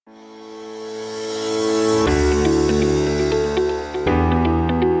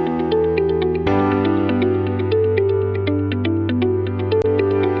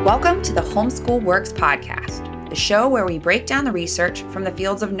Welcome to the Homeschool Works podcast, the show where we break down the research from the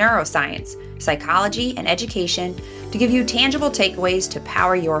fields of neuroscience, psychology, and education to give you tangible takeaways to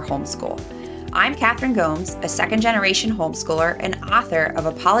power your homeschool. I'm Kathryn Gomes, a second-generation homeschooler and author of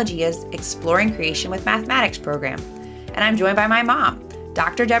Apologia's Exploring Creation with Mathematics program. And I'm joined by my mom,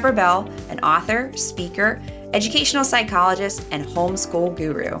 Dr. Debra Bell, an author, speaker, educational psychologist, and homeschool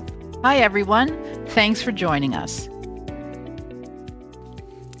guru. Hi, everyone. Thanks for joining us.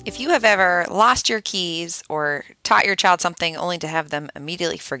 If you have ever lost your keys or taught your child something only to have them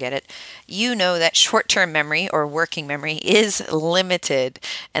immediately forget it, you know that short-term memory or working memory is limited,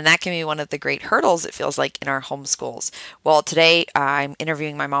 and that can be one of the great hurdles, it feels like, in our homeschools. Well, today I'm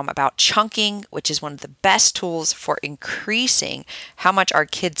interviewing my mom about chunking, which is one of the best tools for increasing how much our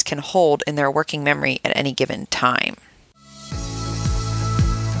kids can hold in their working memory at any given time.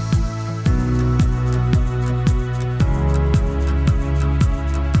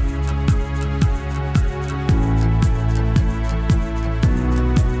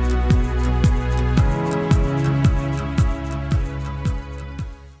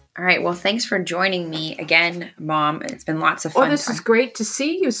 All right. Well, thanks for joining me again, Mom. It's been lots of fun. Well, this is great to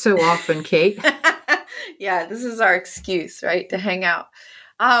see you so often, Kate. Yeah, this is our excuse, right, to hang out.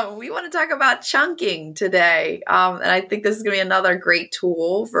 We want to talk about chunking today, and I think this is going to be another great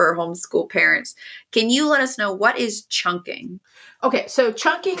tool for homeschool parents. Can you let us know what is chunking? Okay, so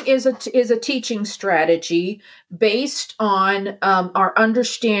chunking is a teaching strategy based on our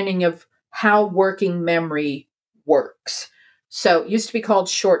understanding of how working memory works. So it used to be called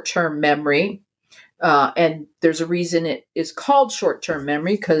short-term memory, and there's a reason it is called short-term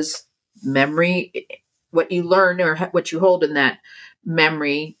memory, because memory, what you learn or what you hold in that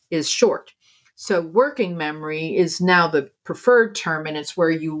memory is short. So working memory is now the preferred term, and it's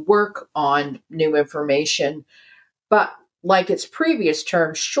where you work on new information. But like its previous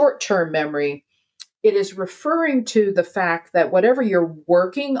term, short-term memory, it is referring to the fact that whatever you're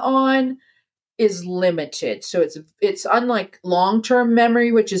working on is limited. So it's unlike long-term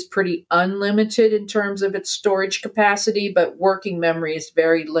memory, which is pretty unlimited in terms of its storage capacity, but working memory is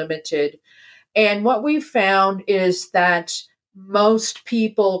very limited. And what we found is that most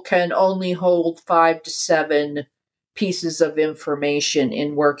people can only hold 5 to 7 pieces of information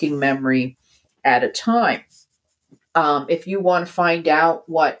in working memory at a time. If you want to find out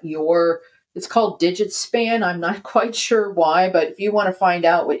what it's called digit span. I'm not quite sure why, but if you want to find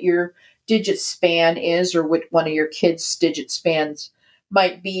out what your digit span is, or what one of your kids' digit spans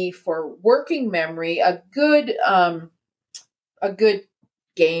might be for working memory, a good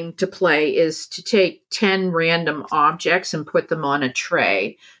game to play is to take 10 random objects and put them on a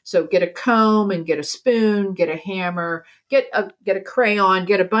tray. So get a comb and get a spoon, get a hammer, get a crayon,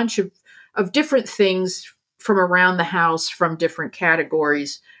 get a bunch of different things from around the house from different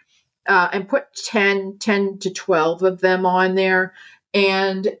categories, and put 10 to 12 of them on there,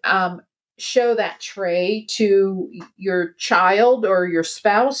 and show that tray to your child or your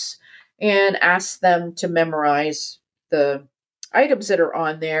spouse and ask them to memorize the items that are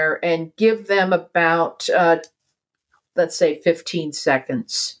on there, and give them about, let's say, 15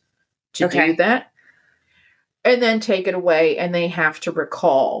 seconds to do that. And then take it away, and they have to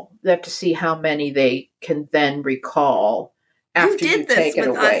recall. They have to see how many they can then recall after you take it away. You did this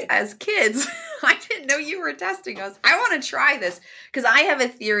with us as kids. I didn't know you were testing us. I want to try this because I have a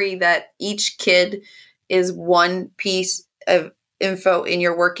theory that each kid is one piece of info in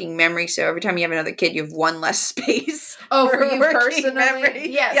your working memory. So every time you have another kid, you have one less space. Oh, for you personally? Memory.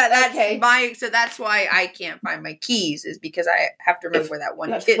 Yes. Yeah, that's so that's why I can't find my keys, is because I have to remember where that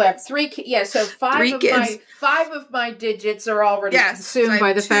one kid. I have 3 kids. Yeah, so 5 of my digits are already consumed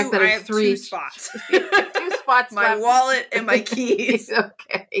by the fact that I have 3 spots. 2 spots my left. Wallet and my keys.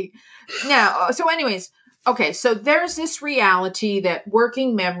 Okay. Now, so anyways, okay, so there's this reality that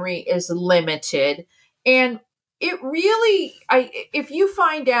working memory is limited, and it really, if you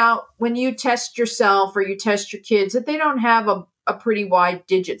find out when you test yourself or you test your kids that they don't have a pretty wide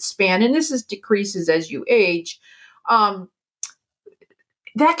digit span, and this decreases as you age, that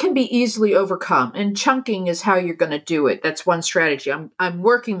can be easily overcome. And chunking is how you're going to do it. That's one strategy. I'm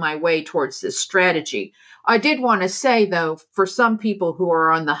working my way towards this strategy. I did want to say, though, for some people who are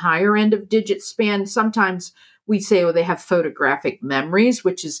on the higher end of digit span, sometimes we say, they have photographic memories,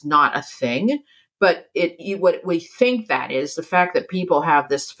 which is not a thing. But what we think that is, the fact that people have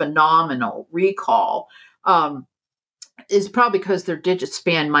this phenomenal recall, is probably because their digit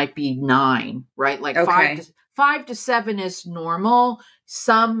span might be 9, right? Like 5 to 7 is normal.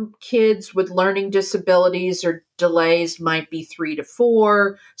 Some kids with learning disabilities or delays might be 3 to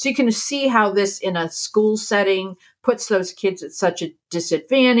 4. So you can see how this in a school setting puts those kids at such a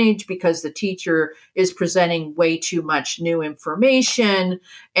disadvantage because the teacher is presenting way too much new information,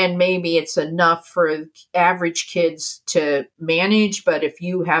 and maybe it's enough for average kids to manage, but if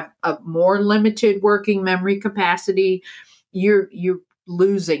you have a more limited working memory capacity, you're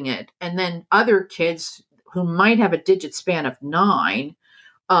losing it. And then other kids who might have a digit span of 9,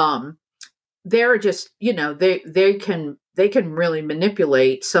 um, they're just, they can really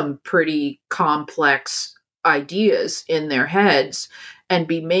manipulate some pretty complex ideas in their heads and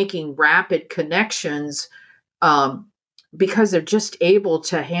be making rapid connections, um, because they're just able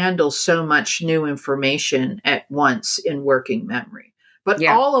to handle so much new information at once in working memory. But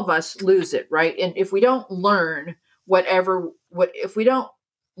Yeah. all of us lose it, right? And if we don't learn if we don't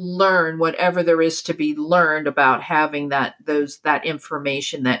learn whatever there is to be learned about having that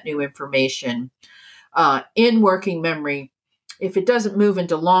information, that new information, in working memory, if it doesn't move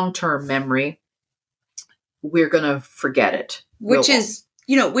into long-term memory, we're going to forget it. Which is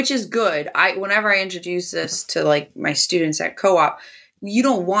good. Whenever I introduce this to like my students at co-op, you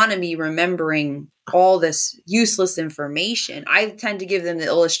don't want to be remembering all this useless information. I tend to give them the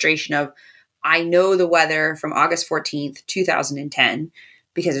illustration of, I know the weather from August 14th, 2010,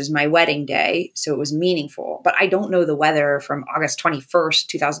 because it was my wedding day, so it was meaningful. But I don't know the weather from August 21st,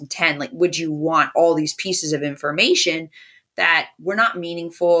 2010. Like, would you want all these pieces of information that were not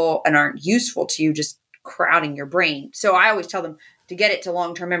meaningful and aren't useful to you just crowding your brain? So I always tell them, to get it to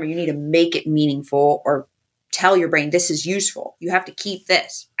long-term memory, you need to make it meaningful, or tell your brain this is useful. You have to keep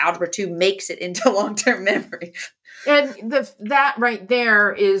this. Algebra 2 makes it into long-term memory. And that right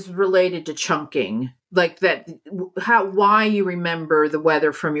there is related to chunking. Like that, why you remember the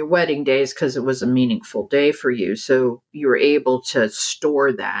weather from your wedding days, because it was a meaningful day for you. So you were able to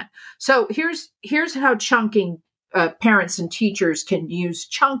store that. So here's how chunking, parents and teachers can use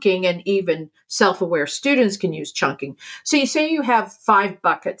chunking, and even self-aware students can use chunking. So you say you have 5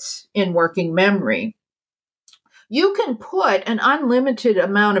 buckets in working memory. You can put an unlimited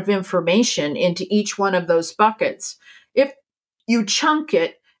amount of information into each one of those buckets. If you chunk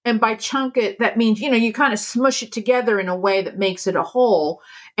it, and by chunk it, that means, you kind of smush it together in a way that makes it a whole.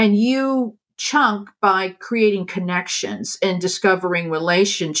 And you chunk by creating connections and discovering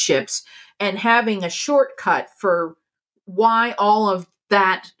relationships and having a shortcut for why all of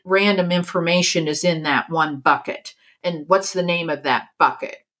that random information is in that one bucket. And what's the name of that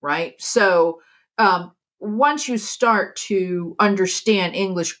bucket, right? So, once you start to understand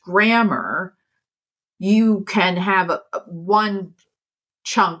English grammar, you can have one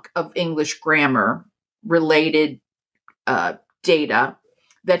chunk of English grammar related data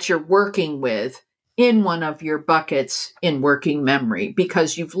that you're working with in one of your buckets in working memory,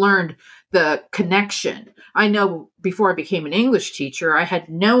 because you've learned the connection. I know before I became an English teacher, I had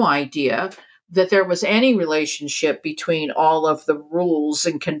no idea that there was any relationship between all of the rules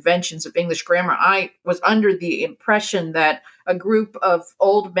and conventions of English grammar. I was under the impression that a group of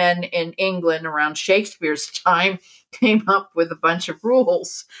old men in England around Shakespeare's time came up with a bunch of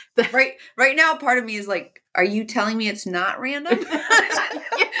rules. Right now, part of me is like, are you telling me it's not random?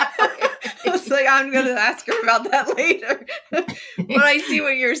 It's like, I'm going to ask her about that later. But I see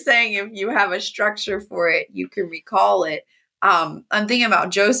what you're saying. If you have a structure for it, you can recall it. I'm thinking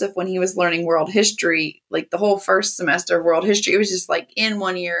about Joseph when he was learning world history, like the whole first semester of world history. It was just like in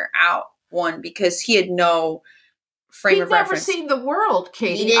one ear, out one, because he had no frame of reference. He'd never seen the world,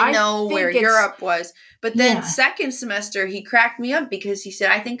 Katie. He didn't know where Europe was. But then second semester, he cracked me up because he said,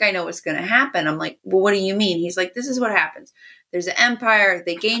 I think I know what's going to happen. I'm like, well, what do you mean? He's like, this is what happens. There's an empire.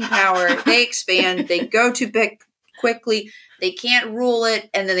 They gain power. They expand. They go too big quickly. They can't rule it.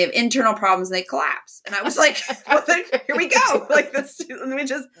 And then they have internal problems and they collapse. And I was like, well, then, here we go. Like this,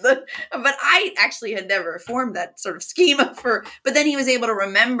 but I actually had never formed that sort of schema but then he was able to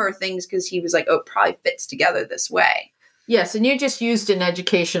remember things because he was like, oh, it probably fits together this way. Yes, and you just used an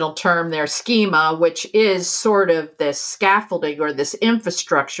educational term there, schema, which is sort of this scaffolding or this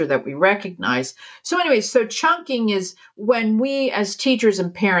infrastructure that we recognize. So anyway, so chunking is when we as teachers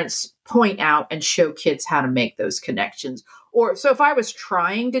and parents point out and show kids how to make those connections. Or so if I was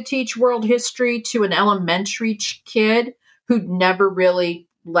trying to teach world history to an elementary kid who'd never really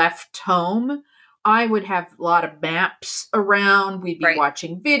left home, I would have a lot of maps around. We'd be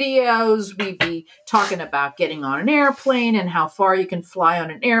watching videos. We'd be talking about getting on an airplane and how far you can fly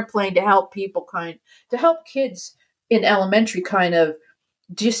on an airplane to help kids in elementary kind of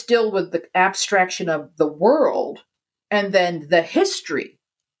just deal with the abstraction of the world and then the history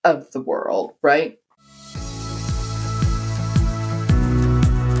of the world, right?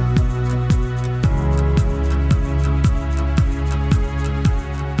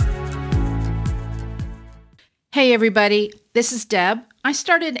 Hey everybody, this is Deb. I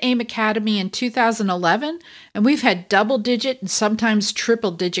started AIM Academy in 2011, and we've had double-digit and sometimes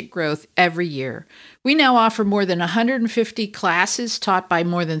triple-digit growth every year. We now offer more than 150 classes taught by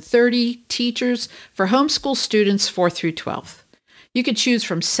more than 30 teachers for homeschool students 4th through 12th. You can choose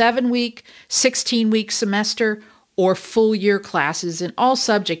from 7-week, 16-week semester, or full-year classes in all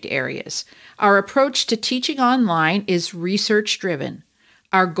subject areas. Our approach to teaching online is research-driven.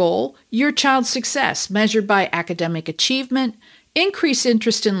 Our goal, your child's success, measured by academic achievement, increased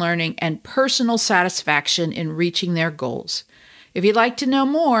interest in learning, and personal satisfaction in reaching their goals. If you'd like to know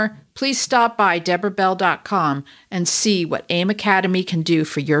more, please stop by debrabell.com and see what AIM Academy can do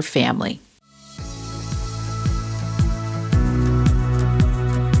for your family.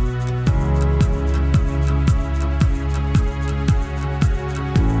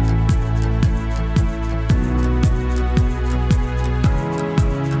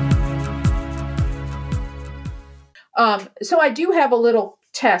 So I do have a little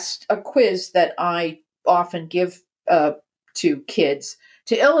test, a quiz that I often give to kids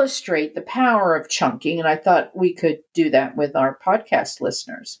to illustrate the power of chunking, and I thought we could do that with our podcast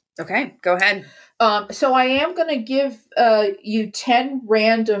listeners. Okay, go ahead. So I am going to give you 10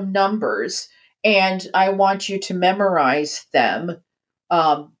 random numbers, and I want you to memorize them.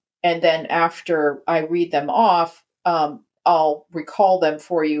 And then after I read them off, I'll recall them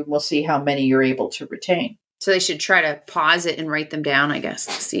for you, and we'll see how many you're able to retain. So they should try to pause it and write them down, I guess,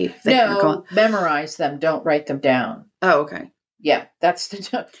 to see if they can recall. Memorize them. Don't write them down. Oh, okay. Yeah, that's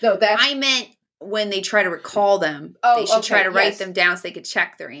I meant when they try to recall them, they should try to write them down so they could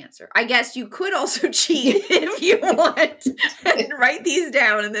check their answer. I guess you could also cheat if you want and write these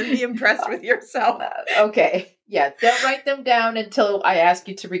down and then be impressed with yourself. Okay. Yeah, don't write them down until I ask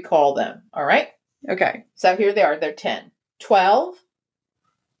you to recall them. All right? Okay. So here they are. They're 10. 12,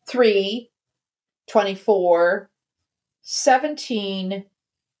 3, 24, 17,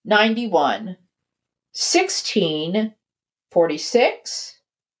 91, 16, 46,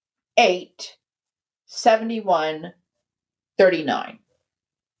 8, 71, 39.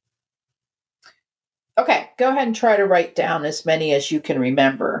 Okay, go ahead and try to write down as many as you can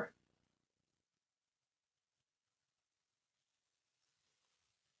remember.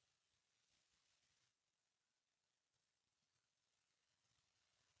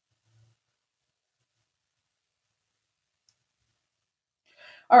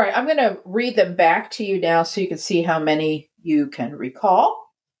 All right, I'm going to read them back to you now so you can see how many you can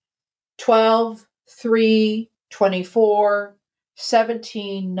recall. 12, 3, 24,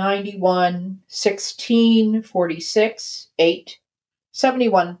 17, 91, 16, 46, 8,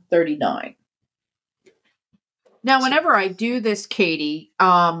 71, 39. Now, whenever I do this, Katie,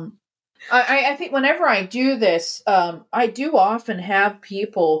 I think whenever I do this, I do often have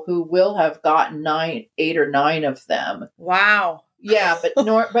people who will have gotten 8 or 9 of them. Wow. Yeah,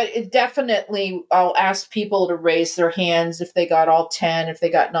 but it definitely, I'll ask people to raise their hands if they got all 10, if they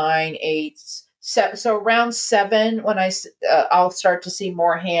got 9, 8, 7. So around 7, when I'll start to see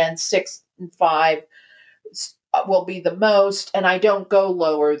more hands. 6 and 5 will be the most, and I don't go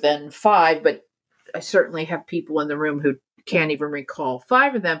lower than 5, but I certainly have people in the room who can't even recall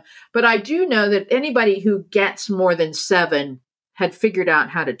 5 of them. But I do know that anybody who gets more than 7 had figured out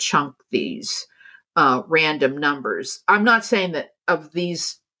how to chunk these random numbers. I'm not saying that of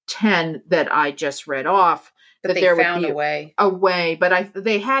these 10 that I just read off, but there would be a way, but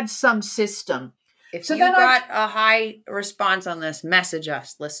they had some system. If you got a high response on this, message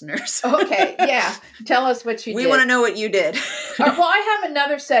us, listeners. Okay, yeah. Tell us what you did. We want to know what you did. Well, I have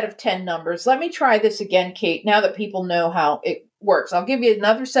another set of 10 numbers. Let me try this again, Kate, now that people know how it works. I'll give you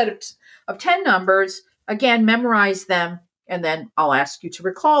another set of 10 numbers. Again, memorize them, and then I'll ask you to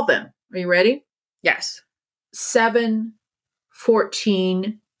recall them. Are you ready? Yes. 7,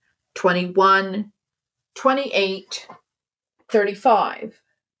 14, 21, 28, 35,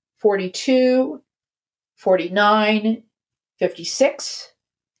 42, 49, 56,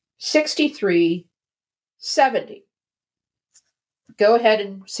 63, 70. Go ahead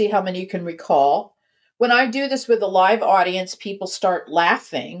and see how many you can recall. When I do this with a live audience, people start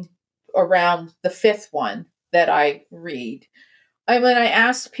laughing around the 5th one that I read. And when I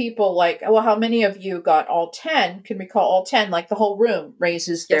ask people, like, well, how many of you got all 10, can recall all 10, like the whole room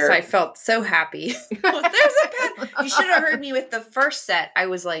raises their... Yes, I felt so happy. You should have heard me with the first set. I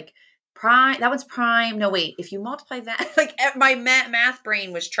was like, prime, that one's prime. No, wait, if you multiply that, like my math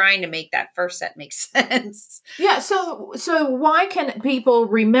brain was trying to make that first set make sense. Yeah, so why can people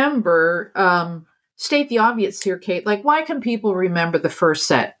remember, state the obvious here, Kate, like why can people remember the first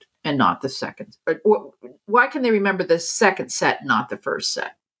set and not the second? Or why can they remember the second set, not the first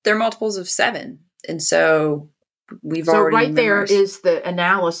set? They're multiples of 7. And so we've So already right there memorized. is the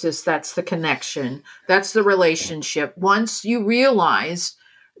analysis. That's the connection. That's the relationship. Once you realize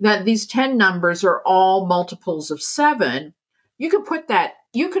that these 10 numbers are all multiples of 7, you can put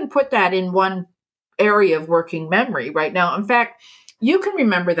that in one area of working memory right now. In fact, you can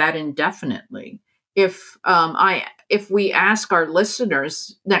remember that indefinitely. If we ask our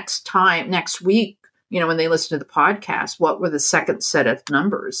listeners next week, when they listen to the podcast, what were the second set of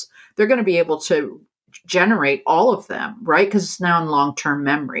numbers, they're going to be able to generate all of them, right? Because it's now in long-term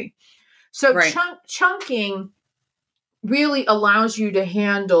memory. So Right. chunking really allows you to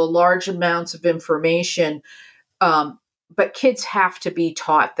handle large amounts of information, but kids have to be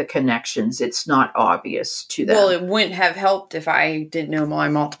taught the connections. It's not obvious to them. Well, it wouldn't have helped if I didn't know my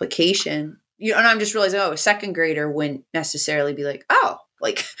multiplication. And I'm just realizing, a second grader wouldn't necessarily be like, oh,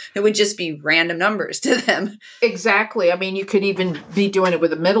 like it would just be random numbers to them. Exactly. I mean, you could even be doing it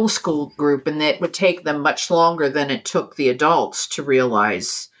with a middle school group, and it would take them much longer than it took the adults to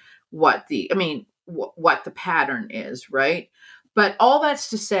realize what the pattern is, right? But all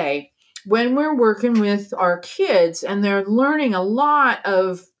that's to say, when we're working with our kids and they're learning a lot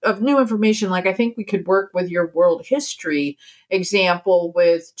of new information, like I think we could work with your world history example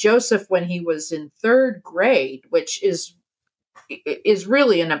with Joseph when he was in third grade, which is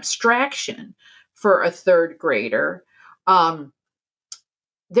really an abstraction for a third grader.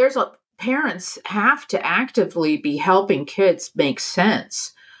 Parents have to actively be helping kids make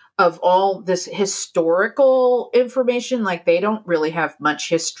sense of all this historical information. Like they don't really have much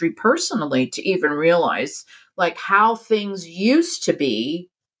history personally to even realize like how things used to be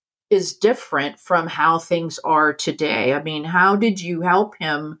is different from how things are today. I mean, how did you help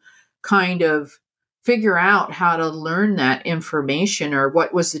him kind of figure out how to learn that information, or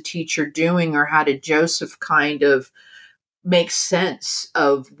what was the teacher doing, or how did Joseph kind of make sense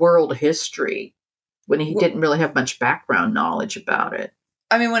of world history when he didn't really have much background knowledge about it?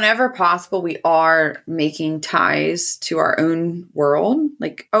 I mean, whenever possible, we are making ties to our own world.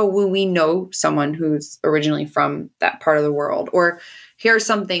 Like, oh, well, we know someone who's originally from that part of the world, or here's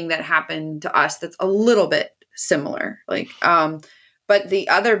something that happened to us that's a little bit similar. But the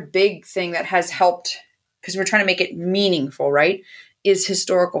other big thing that has helped, because we're trying to make it meaningful, right, is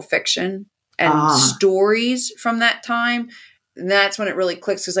historical fiction and stories from that time. And that's when it really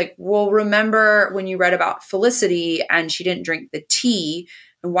clicks. It's like, well, remember when you read about Felicity and she didn't drink the tea,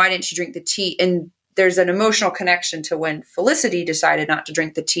 and why didn't she drink the tea? And there's an emotional connection to when Felicity decided not to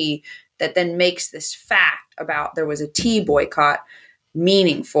drink the tea that then makes this fact about there was a tea boycott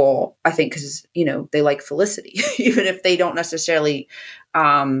meaningful, I think, because, they like Felicity, even if they don't necessarily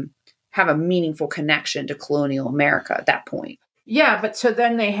have a meaningful connection to colonial America at that point. Yeah, but so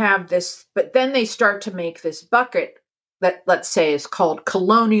then they have this, but then they start to make this bucket that, let's say, is called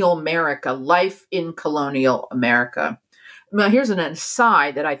Colonial America, Life in Colonial America. Now, here's an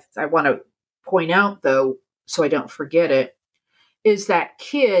aside that I want to point out, though, so I don't forget it, is that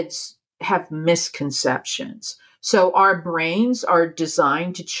kids have misconceptions. So our brains are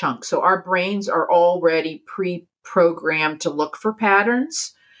designed to chunk. So our brains are already pre-programmed to look for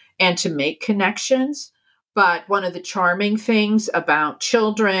patterns and to make connections. But one of the charming things about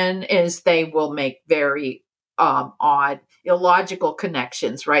children is they will make very odd, illogical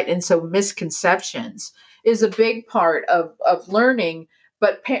connections, right? And so misconceptions is a big part of learning,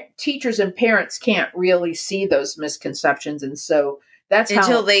 but teachers and parents can't really see those misconceptions. And so that's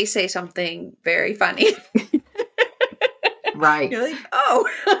until they say something very funny. Right. You're like, oh,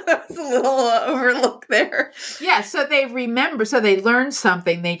 that was a little overlook there. Yeah, so they remember, so they learned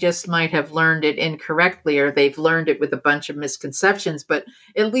something. They just might have learned it incorrectly, or they've learned it with a bunch of misconceptions, but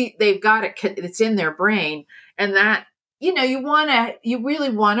at least they've got it, it's in their brain. And that, you really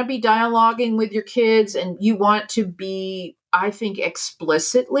want to be dialoguing with your kids, and you want to be, I think,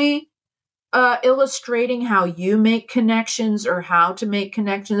 explicitly illustrating how you make connections or how to make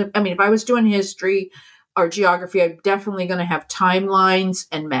connections. I mean, if I was doing history or geography, I'm definitely going to have timelines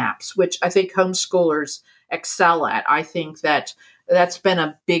and maps, which I think homeschoolers excel at. I think that's been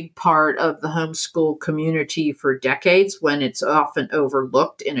a big part of the homeschool community for decades, when it's often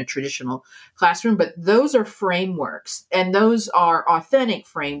overlooked in a traditional classroom. But those are frameworks, and those are authentic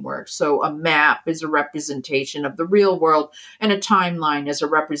frameworks. So a map is a representation of the real world, and a timeline is a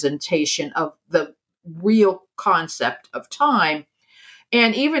representation of the real concept of time.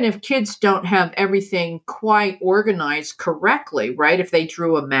 And even if kids don't have everything quite organized correctly, right? If they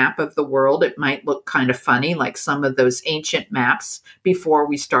drew a map of the world, it might look kind of funny, like some of those ancient maps before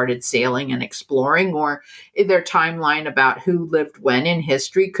we started sailing and exploring, or their timeline about who lived when in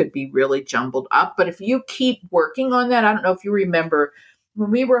history could be really jumbled up. But if you keep working on that, I don't know if you remember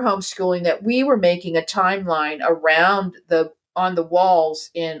when we were homeschooling that we were making a timeline around on the walls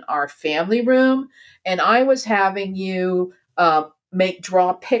in our family room, and I was having you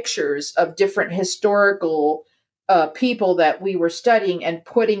draw pictures of different historical people that we were studying and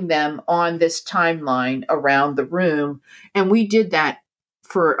putting them on this timeline around the room. And we did that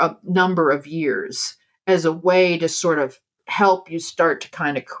for a number of years as a way to sort of help you start to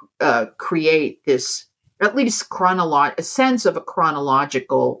kind of create this, at least a sense of a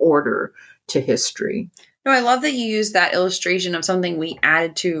chronological order to history. No, I love that you used that illustration of something we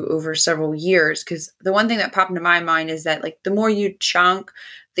added to over several years, because the one thing that popped into my mind is that like the more you chunk,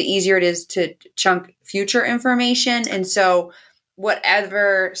 the easier it is to chunk future information. And so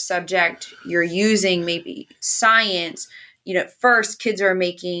whatever subject you're using, maybe science, at first kids are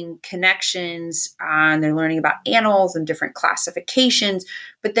making connections and they're learning about animals and different classifications.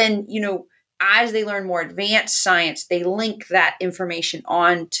 But then, as they learn more advanced science, they link that information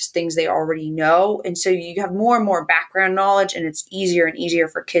on to things they already know. And so you have more and more background knowledge, and it's easier and easier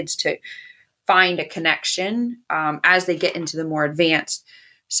for kids to find a connection as they get into the more advanced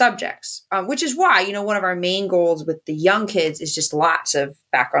subjects, which is why, one of our main goals with the young kids is just lots of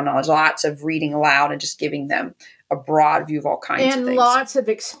background knowledge, lots of reading aloud, and just giving them a broad view of all kinds of things. And lots of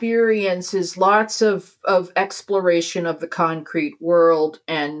experiences, lots of exploration of the concrete world.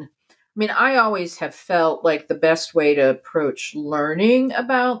 And I mean, I always have felt like the best way to approach learning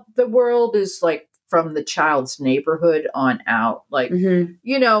about the world is like from the child's neighborhood on out. Like,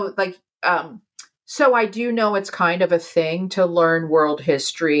 so I do know it's kind of a thing to learn world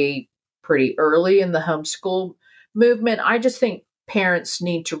history pretty early in the homeschool movement. I just think parents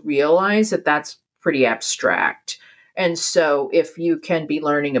need to realize that that's pretty abstract. And so if you can be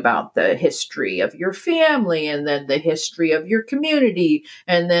learning about the history of your family, and then the history of your community,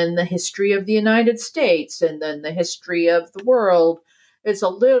 and then the history of the United States, and then the history of the world, it's a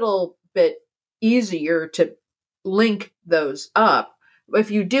little bit easier to link those up.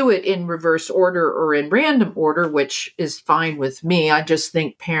 If you do it in reverse order or in random order, which is fine with me, I just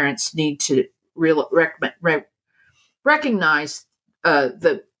think parents need to recognize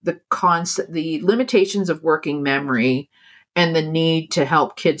the limitations of working memory and the need to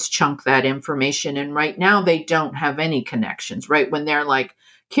help kids chunk that information. And right now they don't have any connections, right? When they're like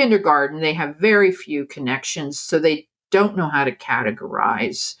kindergarten, they have very few connections. So they don't know how to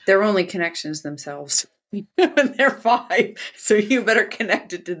categorize. They're only connections themselves when they're 5. So you better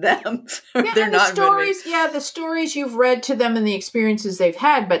connect it to them. They're not the stories you've read to them and the experiences they've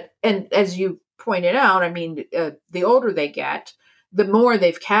had. And as you pointed out, I mean, the older they get, the more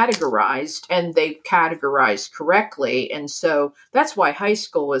they've categorized, and they've categorized correctly. And so that's why high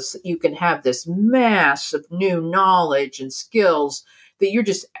school is, you can have this mass of new knowledge and skills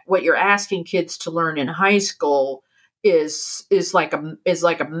that what you're asking kids to learn in high school is like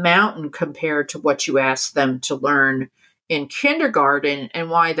a mountain compared to what you ask them to learn in kindergarten. And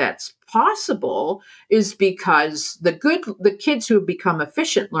why that's possible is because the kids who have become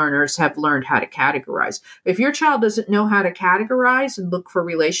efficient learners have learned how to categorize. If your child doesn't know how to categorize and look for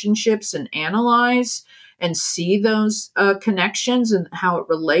relationships and analyze and see those connections and how it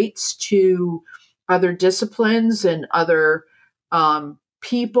relates to other disciplines and other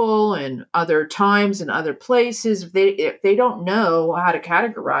people and other times and other places, if they don't know how to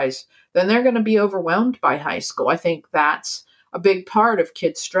categorize, then they're going to be overwhelmed by high school. I think that's a big part of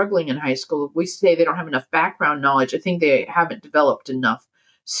kids struggling in high school. If we say they don't have enough background knowledge, I think they haven't developed enough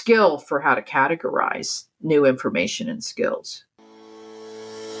skill for how to categorize new information and skills.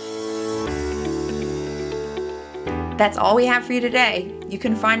 That's all we have for you today. You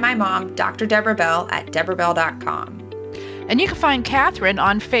can find my mom, Dr. Debra Bell, at debrabell.com. And you can find Kathryn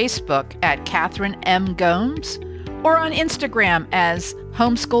on Facebook at Kathryn M. Gomes, or on Instagram as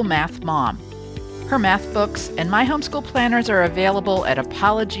Homeschool Math Mom. Her math books and my homeschool planners are available at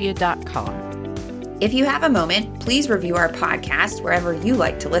apologia.com. If you have a moment, please review our podcast wherever you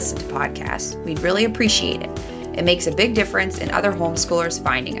like to listen to podcasts. We'd really appreciate it. It makes a big difference in other homeschoolers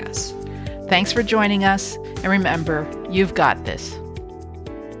finding us. Thanks for joining us, and remember, you've got this.